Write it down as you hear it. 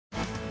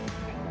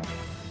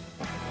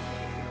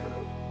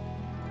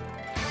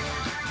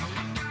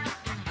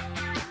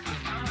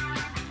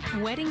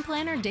Wedding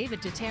planner David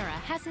Tutera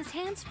has his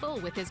hands full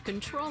with his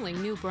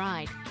controlling new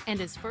bride, and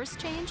his first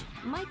change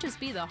might just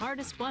be the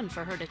hardest one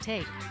for her to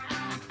take.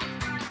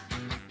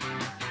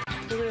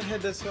 We're gonna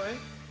head this way.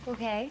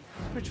 Okay.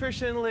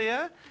 Patricia and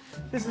Leah,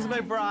 this is my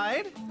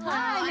bride.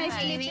 Hi,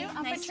 nice to meet you.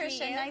 I'm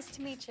Patricia. Nice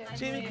to meet you.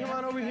 Jamie, come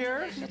on over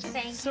here.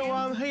 Thank you. So,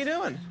 how you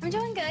doing? I'm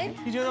doing good.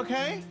 You doing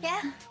okay?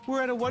 Yeah.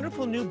 We're at a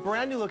wonderful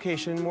brand new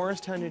location in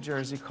Morristown, New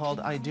Jersey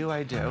called I Do,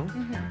 I Do.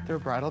 They're a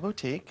bridal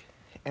boutique.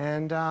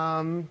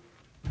 And,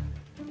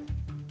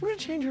 we're gonna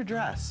change your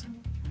dress.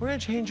 We're gonna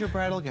change your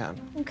bridal gown.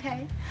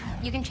 Okay.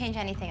 You can change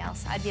anything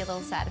else. I'd be a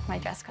little sad if my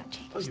dress got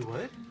changed. Oh, you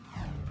would?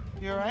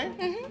 You all right?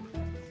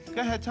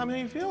 Go ahead, tell me how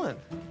you're feeling.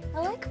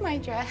 I like my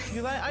dress.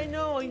 You like? I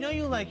know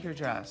you like your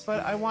dress,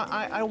 but I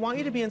want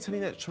you to be in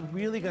something that's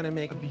really gonna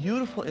make a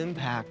beautiful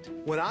impact.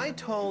 When I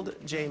told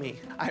Jamie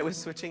I was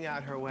switching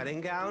out her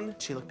wedding gown,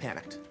 she looked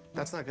panicked.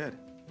 That's not good.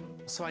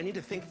 So I need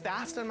to think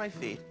fast on my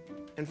feet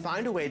and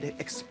find a way to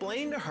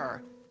explain to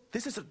her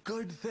this is a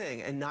good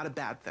thing and not a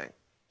bad thing.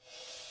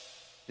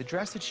 The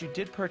dress that you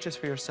did purchase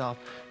for yourself,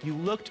 you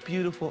looked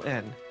beautiful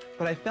in,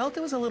 but I felt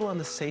it was a little on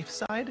the safe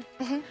side.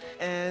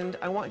 And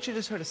I want you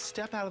to sort of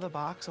step out of the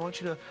box. I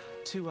want you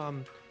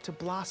to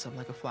blossom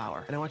like a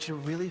flower. And I want you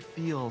to really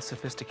feel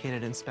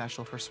sophisticated and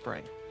special for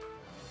spring.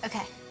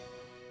 Okay.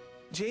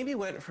 Jamie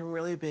went from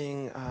really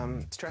being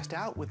stressed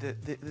out with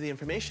the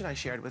information I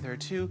shared with her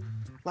to,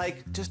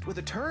 like, just with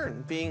a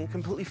turn, being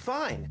completely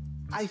fine.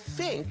 I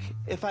think,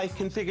 if I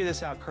can figure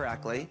this out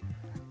correctly,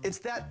 it's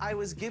that I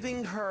was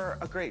giving her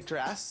a great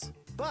dress,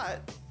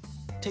 but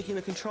taking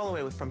the control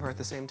away from her at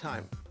the same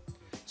time.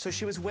 So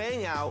she was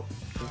weighing out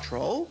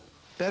control,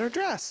 better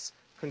dress.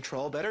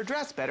 Control, better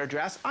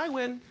dress, I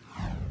win.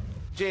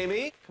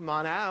 Jamie, come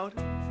on out.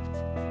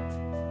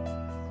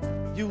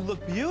 You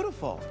look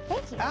beautiful.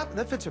 Thank you.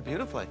 That fits her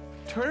beautifully.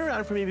 Turn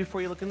around for me before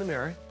you look in the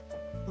mirror.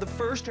 The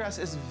first dress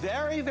is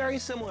very, very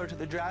similar to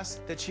the dress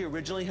that she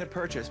originally had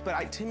purchased,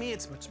 but to me,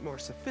 it's much more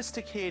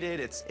sophisticated.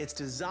 It's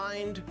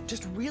designed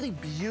just really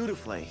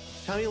beautifully.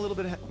 Tell me a little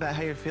bit about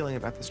how you're feeling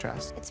about this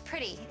dress. It's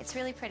pretty. It's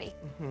really pretty.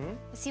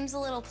 It seems a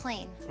little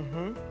plain.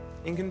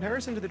 In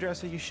comparison to the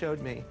dress that you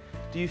showed me,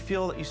 do you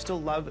feel that you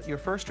still love your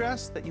first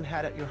dress that you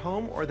had at your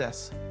home, or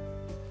this?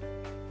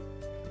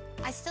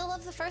 I still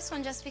love the first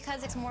one just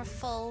because it's more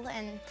full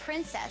and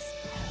princess.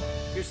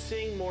 You're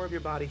seeing more of your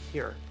body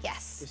here.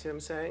 Yes. You see what I'm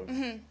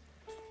saying?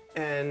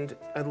 And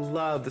I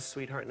love the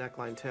sweetheart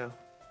neckline, too.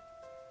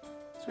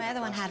 My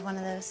other one had one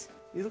of those.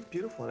 You look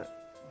beautiful in it.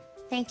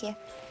 Thank you.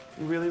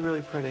 Really,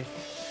 really pretty.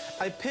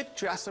 I picked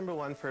dress number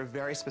 1 for a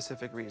very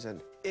specific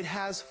reason. It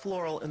has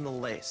floral in the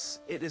lace.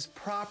 It is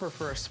proper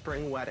for a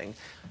spring wedding.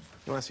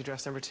 You want to see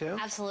dress number 2?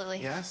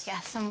 Absolutely. Yes?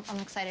 Yes, I'm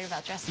excited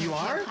about dress number 2.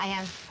 You are? I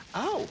am.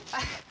 Oh.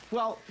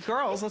 Well,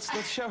 girls, let's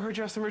show her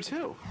dress number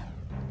 2.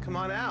 Come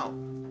on out.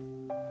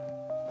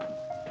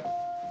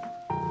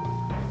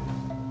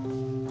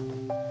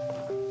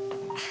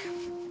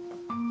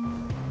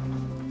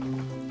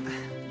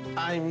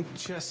 I'm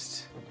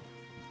just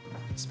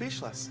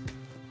speechless.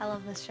 I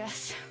love this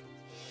dress.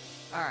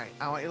 All right,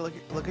 I want you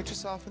to look at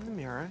yourself in the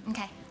mirror.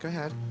 Okay. Go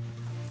ahead.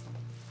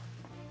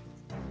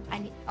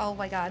 Oh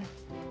my God.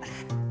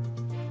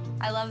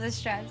 I love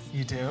this dress.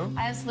 You do?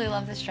 I absolutely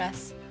love this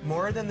dress.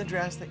 More than the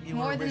dress that you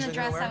were More than the originally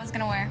dress gonna wear? I was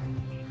gonna wear.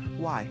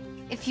 Why?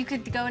 If you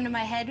could go into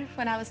my head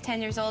when I was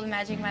 10 years old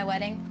imagining my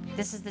wedding,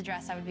 this is the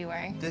dress I would be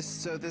wearing.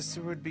 So this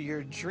would be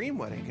your dream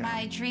wedding gown.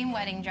 My dream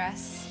wedding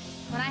dress.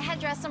 When I had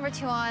dress number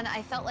 2 on,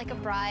 I felt like a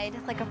bride,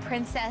 like a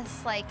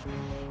princess, like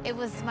it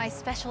was my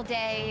special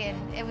day,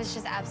 and it was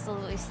just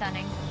absolutely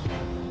stunning.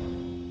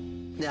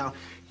 Now,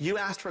 you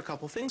asked for a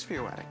couple things for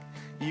your wedding.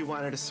 You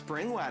wanted a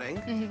spring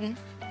wedding.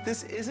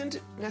 This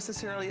isn't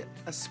necessarily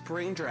a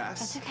spring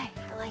dress. That's okay.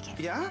 I like it.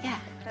 Yeah? Yeah.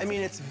 I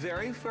mean, it's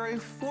very, very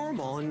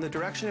formal, and the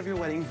direction of your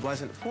wedding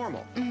wasn't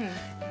formal.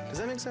 Does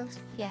that make sense?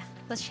 Yeah.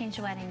 Let's change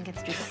the wedding and get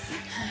to do this.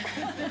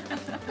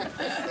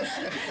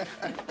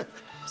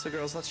 So,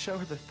 girls, let's show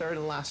her the third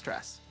and last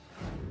dress.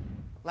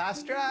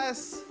 Last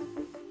dress.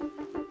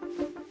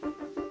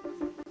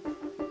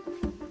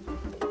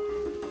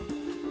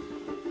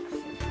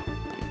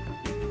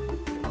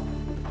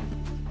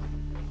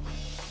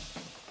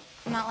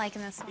 I'm not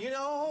liking this one. You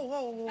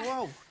know,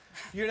 whoa.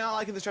 You're not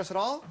liking this dress at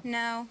all?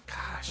 No.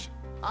 Gosh,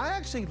 I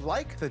actually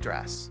like the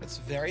dress. It's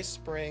very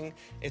spring.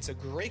 It's a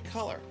great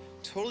color.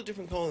 Totally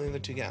different color than the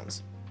 2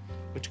 gowns,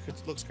 which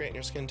looks great in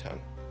your skin tone.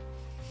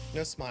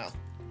 No smile.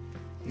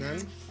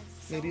 None?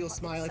 Maybe you'll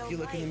smile if you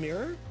look in the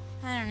mirror?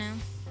 I don't know.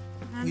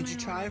 Would you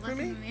try it for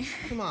me?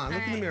 Come on,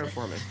 look in the mirror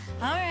for me.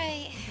 All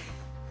right.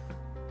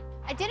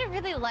 I didn't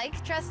really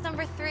like dress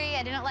number 3.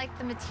 I didn't like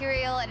the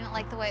material. I didn't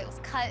like the way it was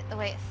cut, the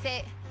way it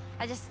fit.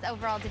 I just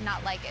overall did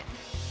not like it.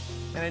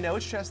 And I know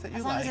which dress that you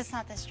As like. long as it's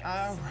not this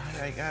dress. All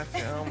right, I got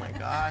you. Oh my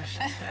gosh.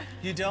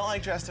 You don't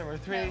like dress number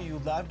 3. No. You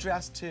love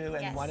dress 2,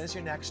 and Yes. 1 is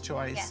your next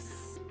choice.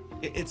 Yes.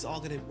 It's all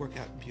going to work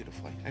out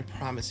beautifully. I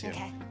promise you.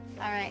 Okay.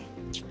 All right.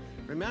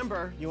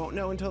 Remember, you won't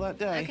know until that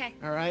day. Okay.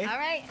 All right? All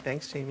right.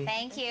 Thanks, Jamie.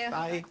 Thank you.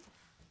 Bye.